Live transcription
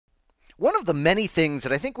One of the many things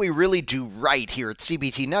that I think we really do right here at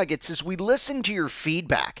CBT Nuggets is we listen to your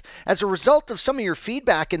feedback. As a result of some of your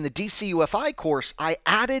feedback in the DCUFI course, I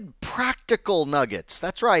added practical nuggets.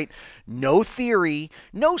 That's right, no theory,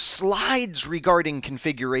 no slides regarding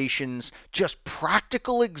configurations, just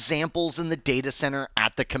practical examples in the data center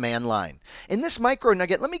at the command line. In this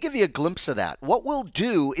MicroNugget, let me give you a glimpse of that. What we'll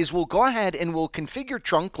do is we'll go ahead and we'll configure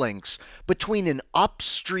trunk links between an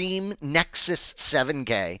upstream Nexus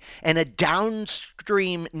 7K and a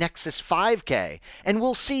downstream Nexus 5K, and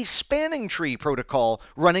we'll see spanning tree protocol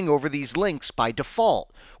running over these links by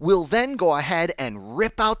default. We'll then go ahead and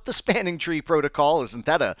rip out the spanning tree protocol, isn't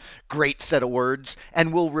that a great set of words,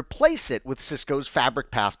 and we'll replace it with Cisco's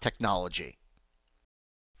FabricPath technology.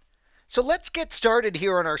 So let's get started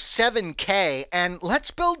here on our 7K and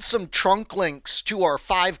let's build some trunk links to our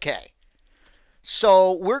 5K.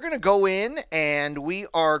 So we're going to go in and we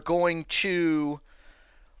are going to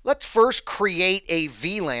let's first create a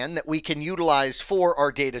VLAN that we can utilize for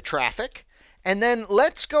our data traffic. And then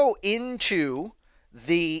let's go into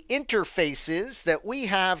the interfaces that we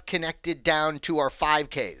have connected down to our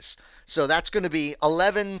 5Ks. So that's going to be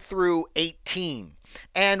 11 through 18.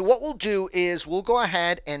 And what we'll do is we'll go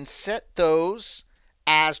ahead and set those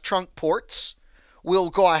as trunk ports. We'll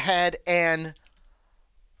go ahead and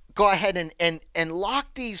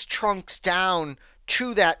lock these trunks down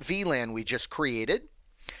to that VLAN we just created.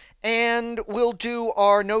 And we'll do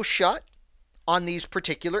our no shut on these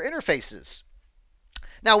particular interfaces.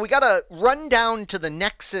 Now we got to run down to the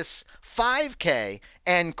Nexus 5K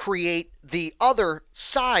and create the other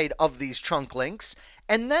side of these trunk links.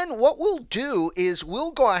 And then what we'll do is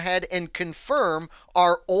we'll go ahead and confirm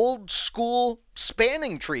our old school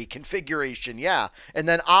spanning tree configuration. Yeah. And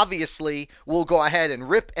then obviously we'll go ahead and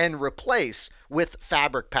rip and replace with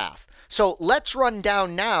FabricPath. So let's run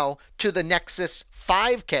down now to the Nexus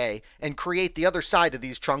 5K and create the other side of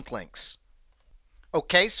these trunk links.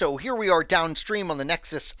 Okay, so here we are downstream on the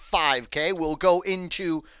Nexus 5K. We'll go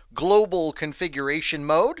into global configuration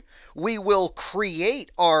mode. We will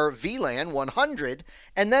create our VLAN 100,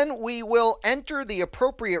 and then we will enter the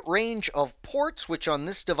appropriate range of ports, which on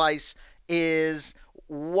this device is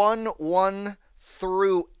 1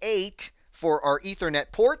 through 8 for our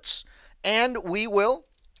Ethernet ports, and we will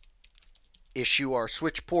issue our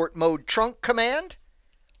switch port mode trunk command,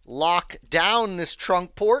 lock down this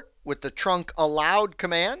trunk port with the trunk allowed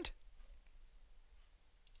command,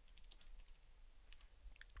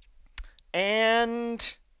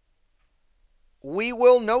 and we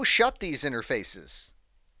will no shut these interfaces.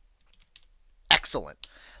 Excellent.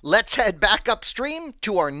 Let's head back upstream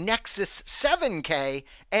to our Nexus 7K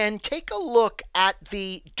and take a look at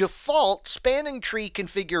the default spanning tree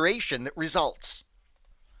configuration that results.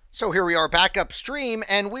 So here we are back upstream,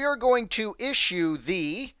 and we are going to issue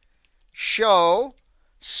the show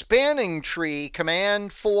spanning tree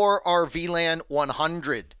command for our VLAN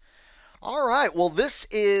 100. All right, well, this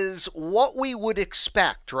is what we would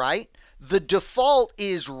expect, right? The default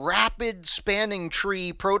is rapid spanning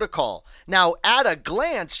tree protocol. Now, at a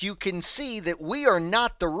glance, you can see that we are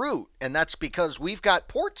not the root, and that's because we've got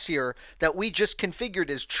ports here that we just configured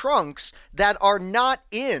as trunks that are not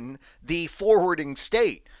in the forwarding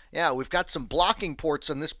state. Yeah, we've got some blocking ports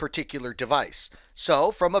on this particular device.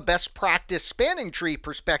 So from a best practice spanning tree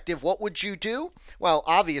perspective, what would you do? Well,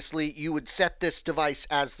 obviously, you would set this device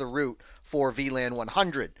as the root for VLAN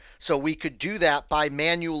 100. So we could do that by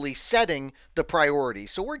manually setting the priority.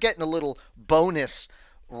 So we're getting a little bonus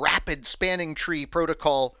rapid spanning tree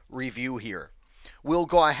protocol review here. We'll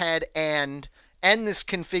go ahead and end this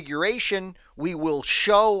configuration. We will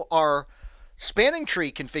show our spanning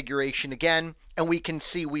tree configuration again, and we can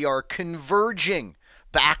see we are converging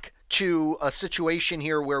back to a situation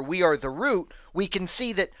here where we are the root. We can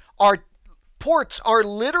see that our ports are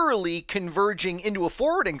literally converging into a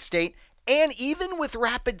forwarding state, and even with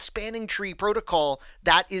rapid spanning tree protocol,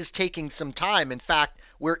 that is taking some time. In fact,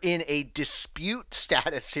 we're in a dispute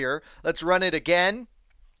status here. Let's run it again,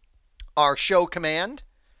 our show command,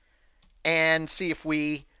 and see if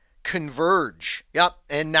we converge. Yep,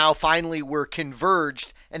 and now finally we're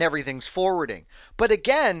converged and everything's forwarding. But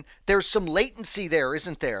again, there's some latency there,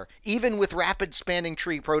 isn't there? Even with rapid spanning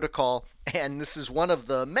tree protocol, and this is one of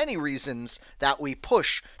the many reasons that we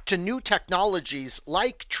push to new technologies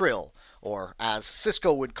like Trill, or as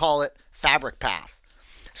Cisco would call it, FabricPath.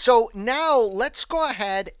 So now let's go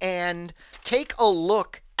ahead and take a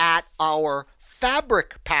look at our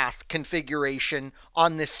FabricPath configuration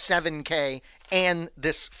on this 7K and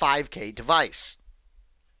this 5K device.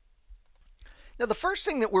 Now, the first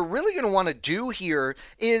thing that we're really going to want to do here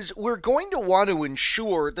is we're going to want to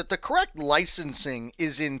ensure that the correct licensing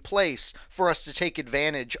is in place for us to take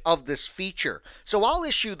advantage of this feature. So I'll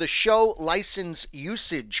issue the show license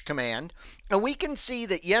usage command, and we can see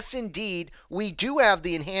that yes, indeed, we do have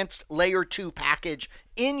the enhanced layer 2 package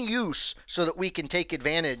in use so that we can take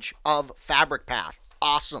advantage of FabricPath.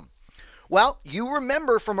 Awesome. Well, you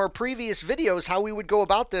remember from our previous videos how we would go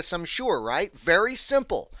about this, I'm sure, right? Very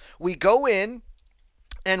simple. We go in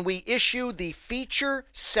and we issue the feature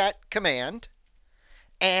set command,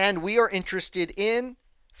 and we are interested in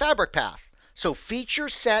FabricPath. So feature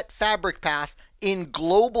set FabricPath in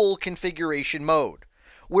global configuration mode.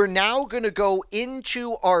 We're now going to go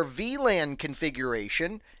into our VLAN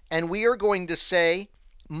configuration, and we are going to say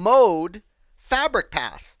mode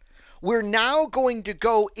FabricPath. We're now going to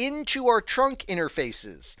go into our trunk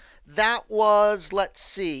interfaces. That was, let's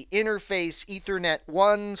see, interface Ethernet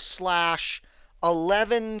 1/11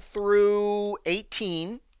 through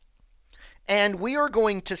 18. And we are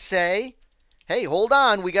going to say, hey, hold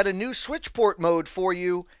on, we got a new switch port mode for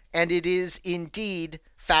you, and it is indeed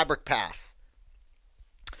FabricPath.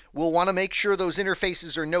 We'll want to make sure those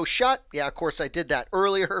interfaces are no shut. Yeah, of course I did that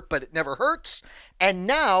earlier, but it never hurts. And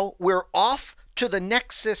now we're off to the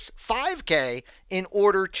Nexus 5K in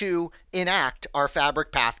order to enact our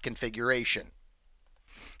FabricPath configuration.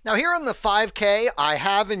 Now here on the 5K, I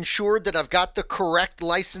have ensured that I've got the correct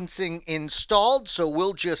licensing installed, so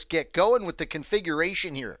we'll just get going with the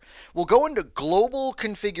configuration here. We'll go into global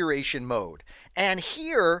configuration mode, and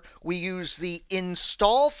here we use the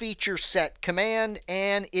install feature set command,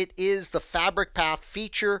 and it is the FabricPath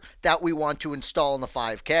feature that we want to install in the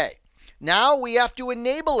 5K. Now we have to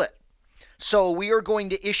enable it. So we are going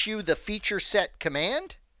to issue the feature set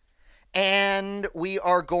command, and we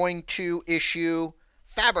are going to issue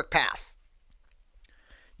FabricPath.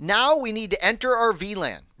 Now we need to enter our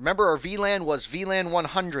VLAN. Remember, our VLAN was VLAN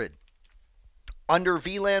 100. Under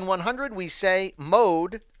VLAN 100, we say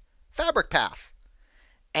mode FabricPath.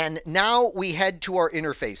 And now we head to our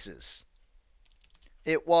interfaces.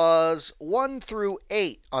 It was 1 through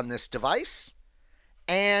 8 on this device.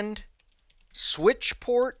 And switch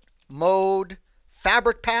port mode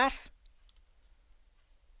FabricPath.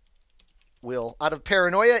 We'll, out of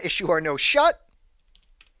paranoia, issue our no shut.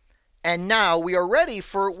 And now we are ready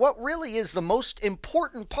for what really is the most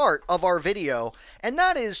important part of our video, and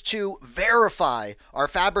that is to verify our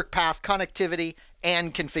FabricPath connectivity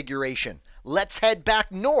and configuration. Let's head back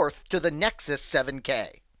north to the Nexus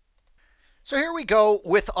 7K. So here we go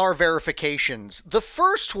with our verifications. The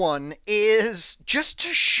first one is just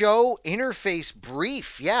to show interface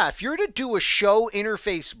brief. Yeah, if you're to do a show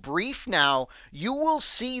interface brief now, you will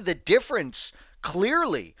see the difference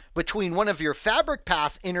clearly between one of your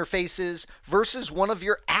FabricPath interfaces versus one of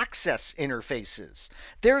your access interfaces.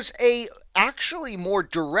 There's a actually more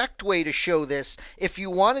direct way to show this if you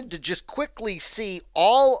wanted to just quickly see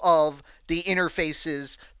all of the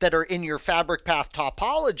interfaces that are in your FabricPath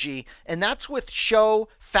topology, and that's with show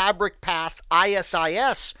FabricPath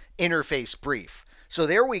ISIS interface brief. So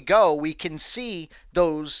there we go. We can see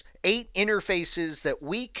those 8 interfaces that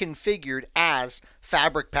we configured as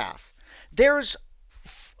FabricPath. There's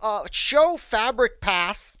show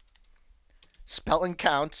FabricPath, spelling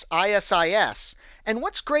counts, ISIS. And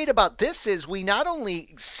what's great about this is we not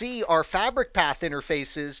only see our FabricPath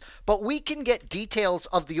interfaces, but we can get details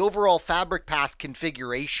of the overall FabricPath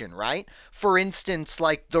configuration, right? For instance,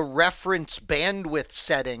 like the reference bandwidth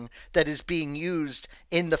setting that is being used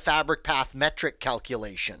in the FabricPath metric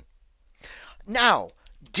calculation. Now,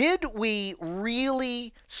 did we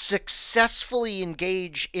really successfully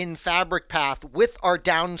engage in FabricPath with our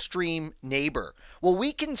downstream neighbor? Well,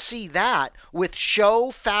 we can see that with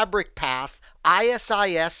show FabricPath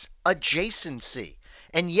ISIS adjacency.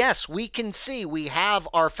 And yes, we can see we have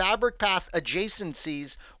our FabricPath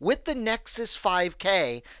adjacencies with the Nexus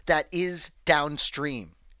 5K that is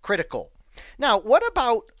downstream. Critical. Now, what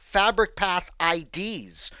about FabricPath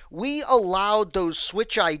IDs? We allowed those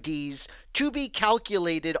switch IDs to be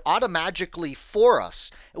calculated automatically for us.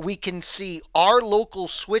 We can see our local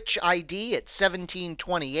switch ID at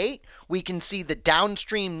 1728. We can see the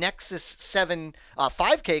downstream Nexus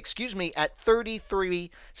 5K, at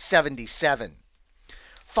 3377.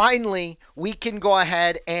 Finally, we can go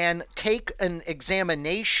ahead and take an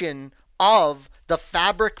examination of the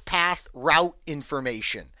FabricPath route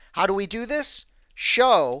information. How do we do this?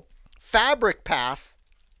 Show FabricPath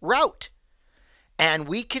route. And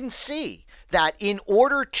we can see that in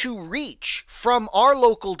order to reach from our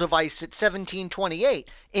local device at 1728,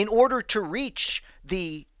 in order to reach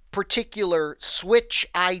the particular switch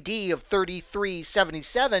ID of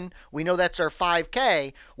 3377, we know that's our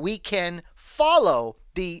 5K, we can follow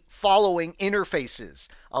the following interfaces.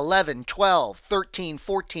 11, 12, 13,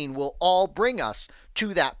 14 will all bring us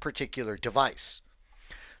to that particular device.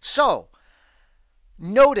 So,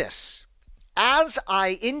 notice, as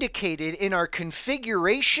I indicated in our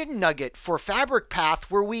configuration nugget for FabricPath,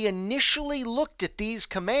 where we initially looked at these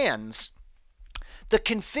commands, the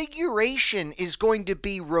configuration is going to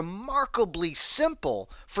be remarkably simple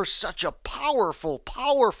for such a powerful,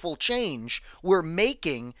 powerful change we're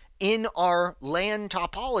making in our LAN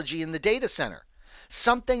topology in the data center.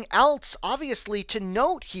 Something else, obviously, to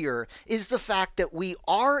note here is the fact that we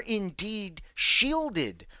are indeed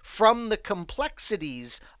shielded from the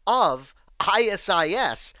complexities of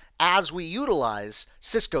ISIS as we utilize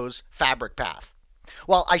Cisco's FabricPath.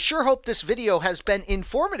 Well, I sure hope this video has been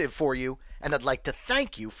informative for you, and I'd like to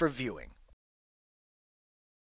thank you for viewing.